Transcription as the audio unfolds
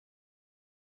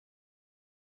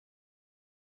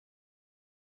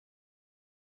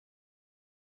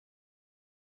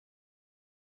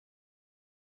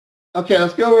Okay,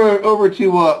 let's go over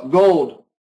to gold.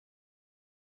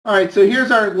 All right, so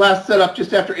here's our last setup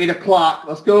just after 8 o'clock.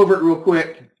 Let's go over it real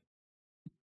quick.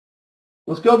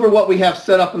 Let's go over what we have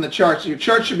set up in the chart. So your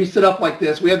chart should be set up like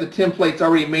this. We have the templates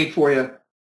already made for you.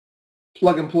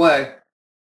 Plug and play.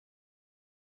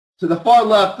 To the far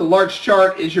left, the large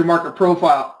chart is your market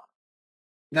profile.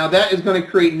 Now that is going to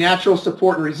create natural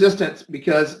support and resistance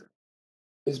because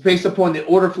it's based upon the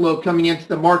order flow coming into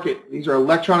the market. These are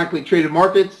electronically traded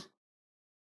markets.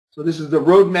 So this is the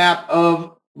roadmap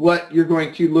of what you're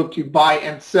going to look to buy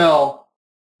and sell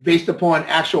based upon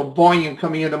actual volume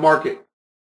coming into the market.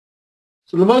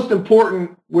 So the most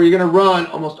important where you're going to run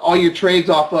almost all your trades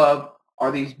off of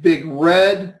are these big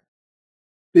red,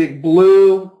 big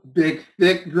blue, big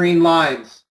thick green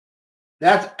lines.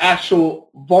 That's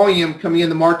actual volume coming in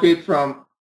the market from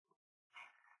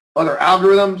other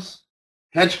algorithms,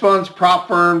 hedge funds, prop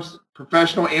firms,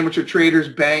 professional amateur traders,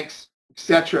 banks,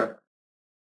 etc.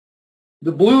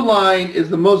 The blue line is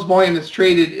the most volume that's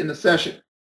traded in the session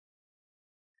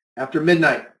after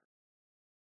midnight.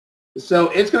 So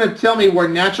it's going to tell me where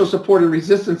natural support and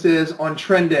resistance is on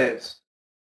trend days.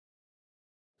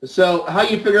 So how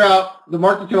you figure out the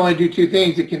market can only do two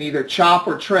things. It can either chop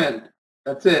or trend.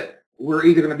 That's it. We're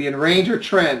either going to be in range or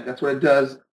trend. That's what it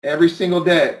does every single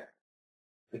day.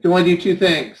 It can only do two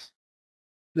things.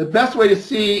 The best way to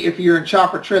see if you're in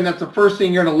chop or trend, that's the first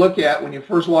thing you're going to look at when you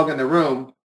first log in the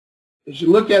room, is you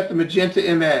look at the Magenta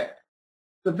MA.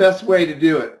 The best way to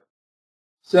do it.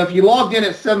 So if you logged in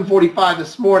at 7:45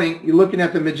 this morning, you're looking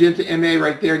at the Magenta MA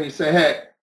right there and you say, hey,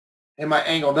 am I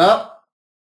angled up?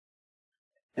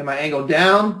 Am I angled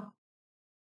down?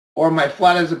 Or am I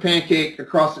flat as a pancake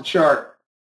across the chart?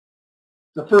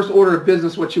 The first order of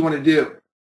business, what you want to do.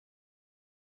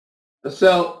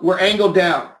 So we're angled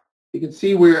down. You can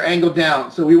see we're angled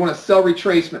down. So we want to sell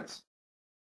retracements.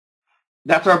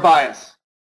 That's our bias.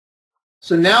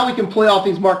 So now we can play off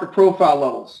these market profile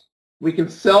levels. We can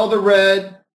sell the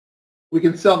red, we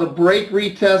can sell the break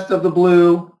retest of the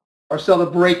blue, or sell the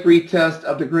break retest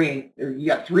of the green. You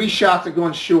got three shots at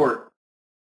going short.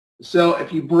 So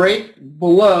if you break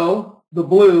below the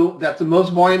blue, that's the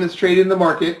most volume that's traded in the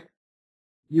market.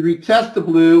 You retest the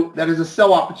blue, that is a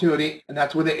sell opportunity, and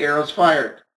that's where the arrow's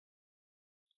fired.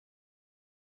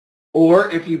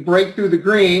 Or if you break through the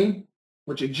green,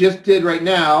 which you just did right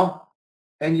now,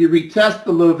 and you retest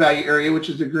the low value area, which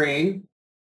is the green,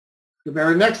 you have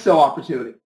our next sell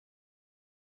opportunity.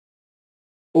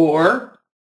 Or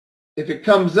if it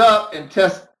comes up and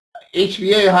tests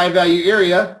HVA, high value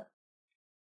area,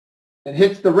 and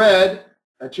hits the red,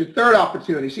 that's your third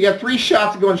opportunity. So you have three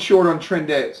shots of going short on trend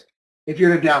days if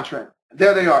you're in a downtrend.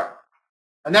 There they are.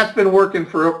 And that's been working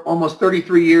for almost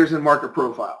 33 years in market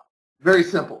profile. Very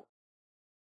simple.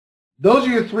 Those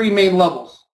are your three main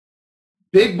levels.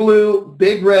 Big blue,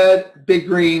 big red, big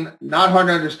green, not hard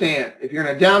to understand. If you're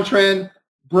in a downtrend,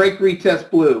 break,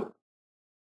 retest blue.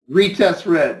 Retest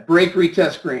red, break,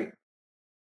 retest green.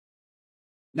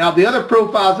 Now the other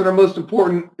profiles that are most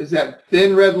important is that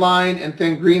thin red line and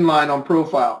thin green line on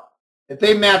profile. If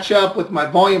they match up with my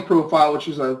volume profile, which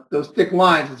is those thick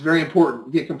lines, it's very important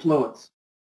to get confluence.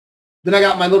 Then I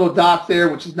got my little dots there,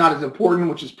 which is not as important,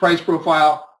 which is price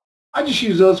profile. I just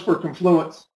use those for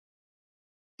confluence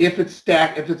if it's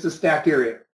stacked, if it's a stacked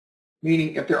area.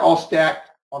 Meaning if they're all stacked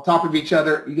on top of each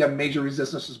other, you have major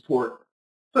resistance and support.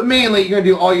 But mainly you're going to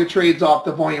do all your trades off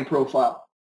the volume profile.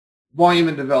 Volume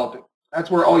and developing. That's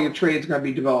where all your trades are going to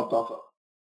be developed off of.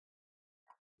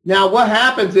 Now what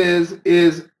happens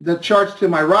is the charts to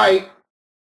my right,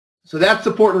 so that's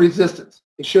support and resistance.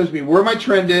 It shows me where my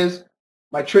trend is.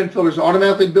 My trend filter is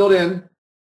automatically built in.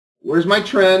 Where's my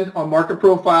trend on market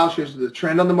profile? It shows the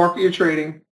trend on the market you're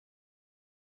trading.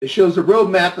 It shows the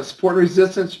roadmap, the support and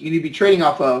resistance you need to be trading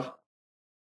off of.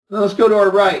 Now let's go to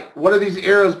our right. What are these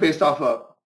arrows based off of?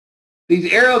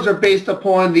 These arrows are based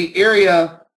upon the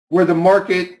area where the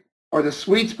market, or the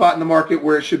sweet spot in the market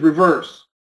where it should reverse.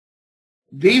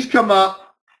 These come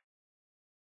up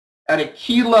at a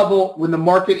key level when the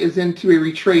market is into a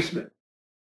retracement.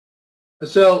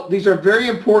 So these are very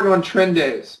important on trend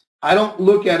days. I don't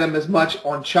look at them as much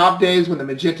on chop days when the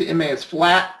Magenta MA is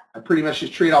flat. I pretty much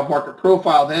just trade off market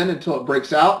profile then until it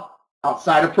breaks out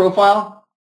outside of profile.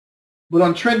 But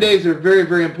on trend days, they're very,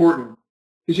 very important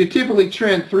because you typically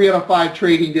trend 3 out of 5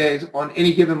 trading days on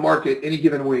any given market, any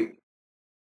given week.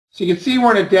 So you can see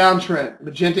we're in a downtrend.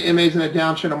 Magenta MA is in a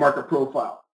downtrend on market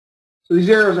profile. So these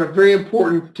arrows are very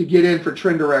important to get in for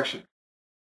trend direction.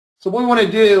 So what we want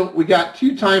to do, we got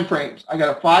 2 time frames. I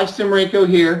got a 5 Simrenko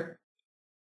here,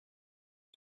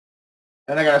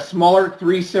 and I got a smaller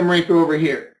 3 Simrenko over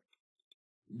here.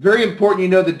 Very important you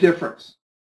know the difference.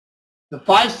 The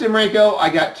 5-sim Renko, I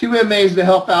got 2 MAs to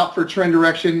help out for trend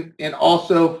direction and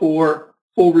also for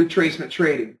full retracement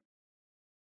trading.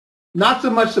 Not so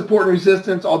much support and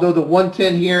resistance, although the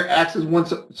 110 here acts as one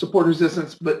support and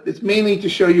resistance, but it's mainly to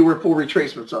show you where full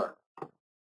retracements are.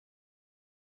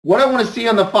 What I want to see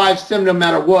on the 5-sim, no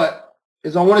matter what,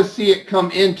 is I want to see it come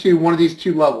into one of these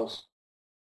two levels.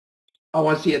 I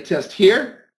want to see it test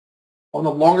here on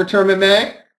the longer term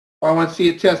MA, or I want to see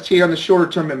it test here on the shorter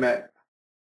term MA.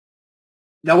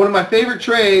 Now, one of my favorite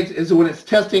trades is when it's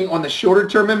testing on the shorter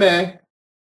term MA,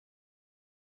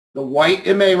 the white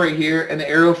MA right here, and the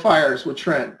arrow fires with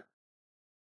trend.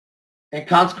 And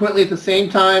consequently, at the same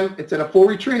time, it's at a full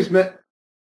retracement,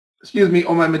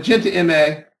 on my magenta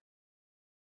MA,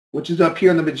 which is up here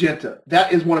in the magenta.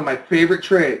 That is one of my favorite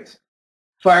trades.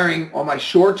 Firing on my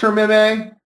short-term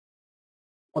MA,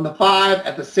 on the 5,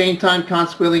 at the same time,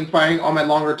 consequently firing on my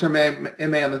longer-term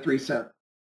MA on the 3-sim.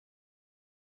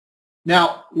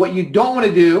 Now, what you don't want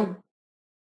to do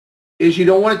is you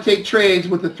don't want to take trades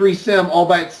with the 3-sim all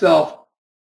by itself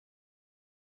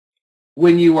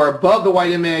when you are above the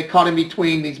white MA caught in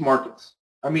between these markets.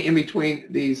 In between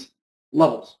these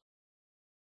levels.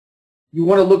 You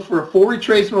want to look for a full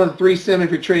retracement on the 3-sim if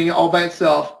you're trading it all by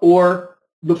itself, or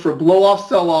look for blow-off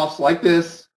sell-offs like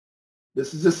this.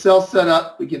 This is a sell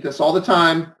setup. We get this all the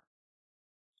time.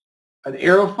 An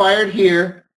arrow fired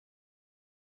here.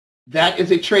 That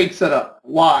is a trade setup.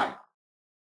 Why?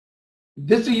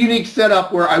 This is a unique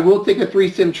setup where I will take a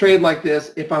 3-sim trade like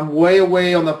this if I'm way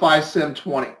away on the 5-sim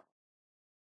 20.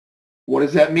 What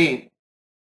does that mean?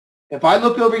 If I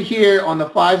look over here on the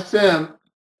 5-sim,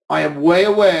 I am way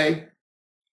away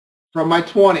from my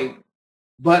 20,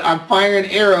 but I'm firing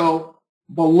an arrow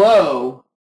below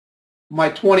my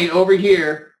 20 over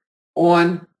here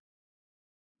on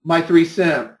my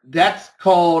 3-sim. That's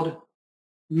called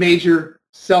major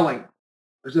selling.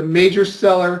 There's a major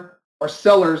seller or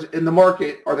sellers in the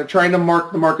market, or they're trying to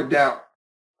mark the market down.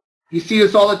 You see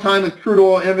this all the time with crude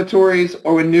oil inventories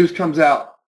or when news comes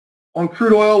out. On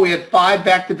crude oil, we had 5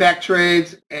 back-to-back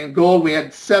trades, and gold, we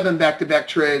had 7 back-to-back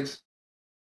trades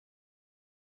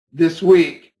this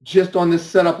week, just on this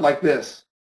setup like this,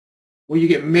 where you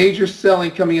get major selling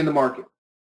coming in the market.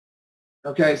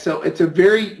 Okay, so it's a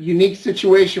very unique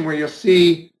situation where you'll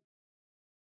see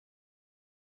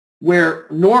where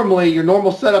normally your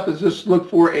normal setup is just look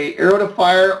for a arrow to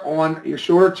fire on your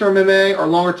shorter term MA or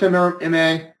longer term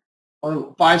MA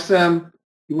on 5-sim.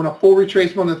 You want a full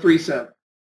retracement on the 3-sim.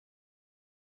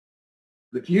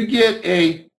 If you get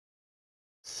a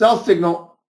sell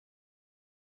signal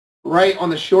right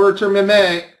on the shorter term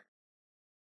MA,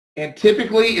 and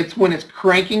typically it's when it's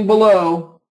cranking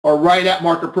below or right at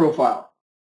market profile.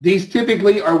 These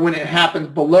typically are when it happens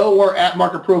below or at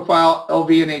market profile,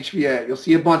 LV and HVA. You'll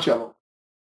see a bunch of them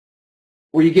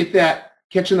where you get that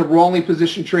catching the wrongly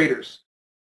positioned traders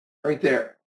right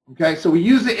there. Okay, so we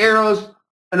use the arrows,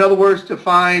 in other words, to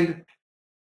find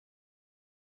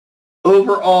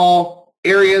overall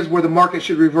areas where the market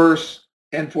should reverse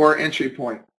and for our entry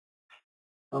point.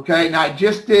 Okay, now I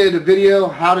just did a video,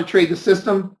 how to trade the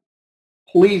system.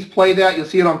 Please play that. You'll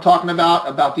see what I'm talking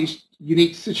about these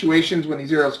unique situations when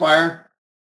these arrows fire.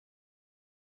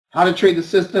 How to trade the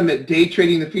system at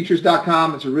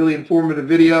daytradingthefutures.com. It's a really informative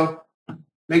video.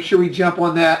 Make sure we jump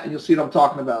on that and you'll see what I'm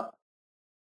talking about.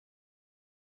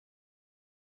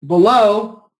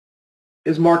 Below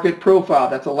is market profile.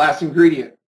 That's the last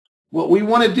ingredient. What we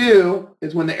want to do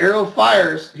is when the arrow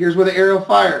fires, here's where the arrow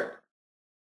fired.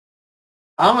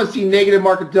 I'm going to see negative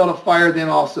market delta fire then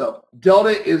also.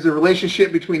 Delta is the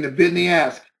relationship between the bid and the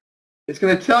ask. It's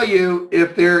going to tell you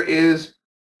if there is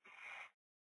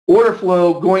order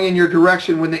flow going in your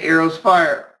direction when the arrows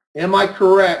fire. Am I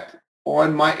correct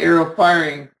on my arrow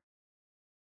firing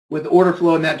with order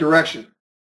flow in that direction?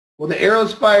 Well, the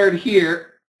arrows fired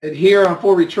here and here on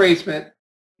full retracement.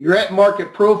 You're at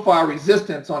market profile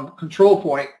resistance on control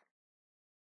point.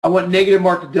 I want negative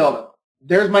market delta.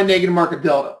 There's my negative market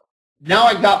delta. Now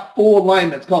I got full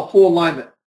alignment. It's called full alignment.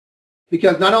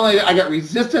 Because not only I got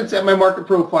resistance at my market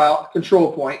profile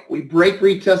control point, we break,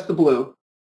 retest the blue.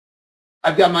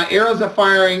 I've got my arrows are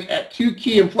firing at 2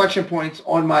 key inflection points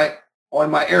on my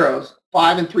arrows,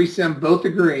 5 and 3-sim, both are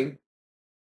green.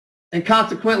 And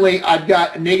consequently, I've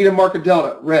got a negative market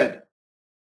delta, red.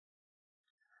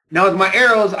 Now with my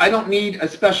arrows, I don't need a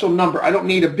special number. I don't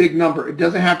need a big number. It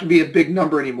doesn't have to be a big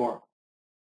number anymore.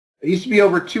 It used to be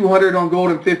over 200 on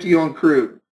gold and 50 on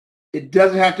crude. It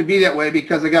doesn't have to be that way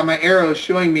because I got my arrows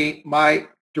showing me my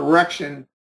direction,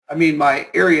 my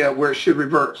area where it should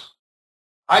reverse.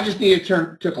 I just need to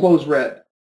turn to close red.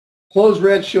 Close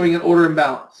red showing an order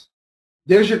imbalance.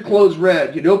 There's your closed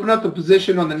red. You'd open up the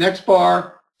position on the next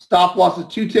bar, stop loss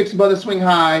is 2 ticks above the swing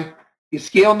high, you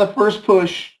scale on the first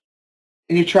push,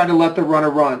 and you try to let the runner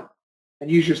run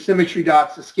and use your symmetry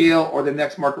dots to scale or the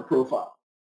next market profile.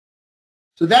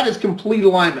 So that is complete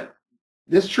alignment.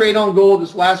 This trade on gold,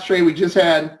 this last trade we just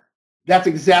had, that's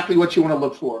exactly what you want to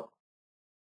look for.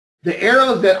 The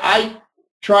arrows that I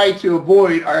try to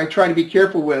avoid, or I try to be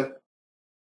careful with,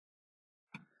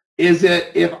 is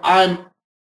that if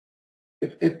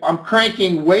I'm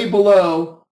cranking way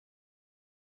below,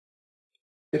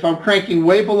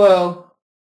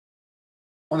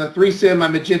 on the 3 sim, my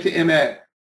magenta MA,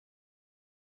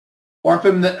 or if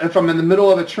I'm in the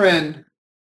middle of a trend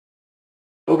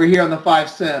over here on the 5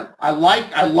 sim, I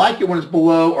like it when it's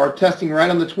below or testing right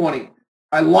on the 20.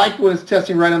 I like when it's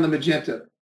testing right on the magenta,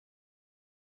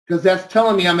 because that's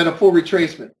telling me I'm at a full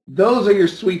retracement. Those are your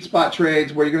sweet spot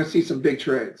trades where you're going to see some big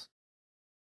trades.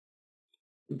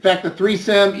 In fact, the 3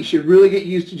 sim, you should really get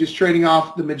used to just trading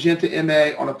off the magenta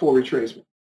MA on a full retracement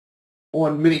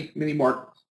on many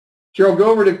markets. Gerald, go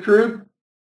over to crude.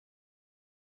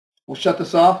 We'll shut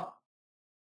this off.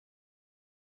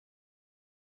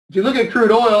 If you look at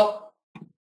crude oil,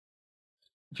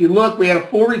 we had a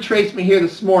full retracement here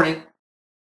this morning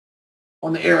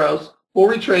on the arrows, full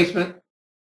retracement.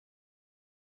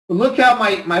 But look how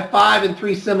my 5 and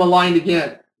 3 sim aligned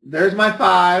again. There's my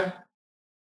 5.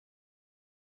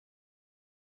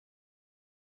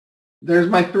 There's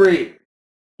my 3.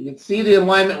 You can see the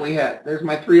alignment we had. There's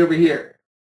my 3 over here.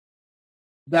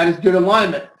 That is good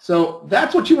alignment. So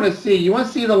that's what you want to see. You want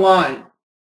to see the line.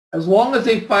 As long as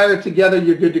they fire together,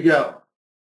 you're good to go.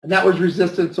 And that was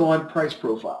resistance on price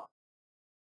profile.